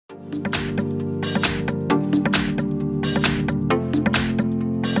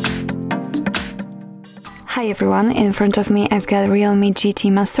Hi everyone, in front of me I've got Realme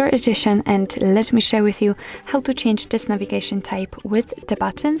GT Master Edition, and let me share with you how to change this navigation type with the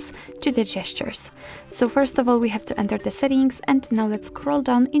buttons to the gestures. So first of all we have to enter the settings, and now let's scroll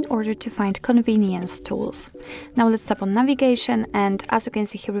down in order to find convenience tools. Now let's tap on navigation, and as you can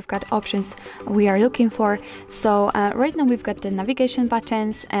see here we've got options we are looking for. So right now we've got the navigation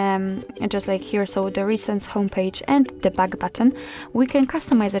buttons, just like here, so the recent homepage and the back button. We can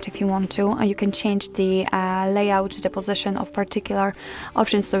customize it if you want to. You can change the layout, the position of particular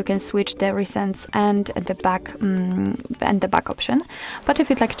options, so you can switch the recents and the back option. But if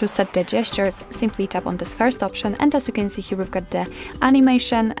you'd like to set the gestures, simply tap on this first option, and as you can see here we've got the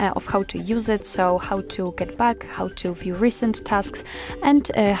animation of how to use it, so how to get back, how to view recent tasks,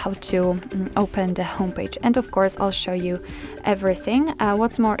 and how to open the homepage. And of course I'll show you everything.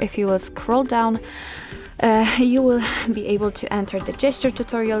 What's more, if you will scroll down, you will be able to enter the gesture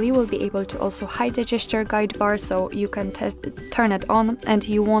tutorial. You will be able to also hide the gesture guide bar, so you can turn it on and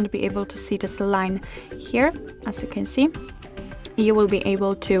you won't be able to see this line here. As you can see, you will be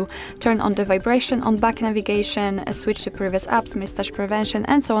able to turn on the vibration on back navigation, switch to previous apps, mistouch prevention,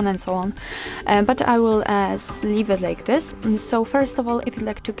 and so on and so on. But I will leave it like this. So first of all, if you'd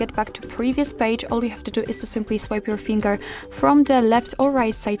like to get back to previous page, all you have to do is to simply swipe your finger from the left or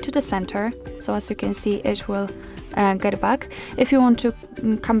right side to the center. So as you can see, it will get back. If you want to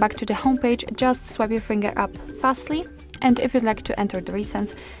come back to the home page, just swipe your finger up fastly. And if you'd like to enter the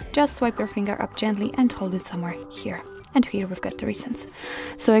recents, just swipe your finger up gently and hold it somewhere here. And here we've got the recents.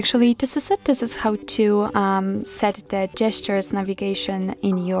 So actually this is it. This is how to set the gestures navigation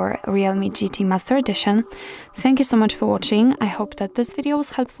in your Realme GT Master Edition. Thank you so much for watching. I hope that this video was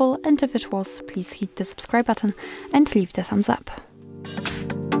helpful, and if it was, please hit the subscribe button and leave the thumbs up.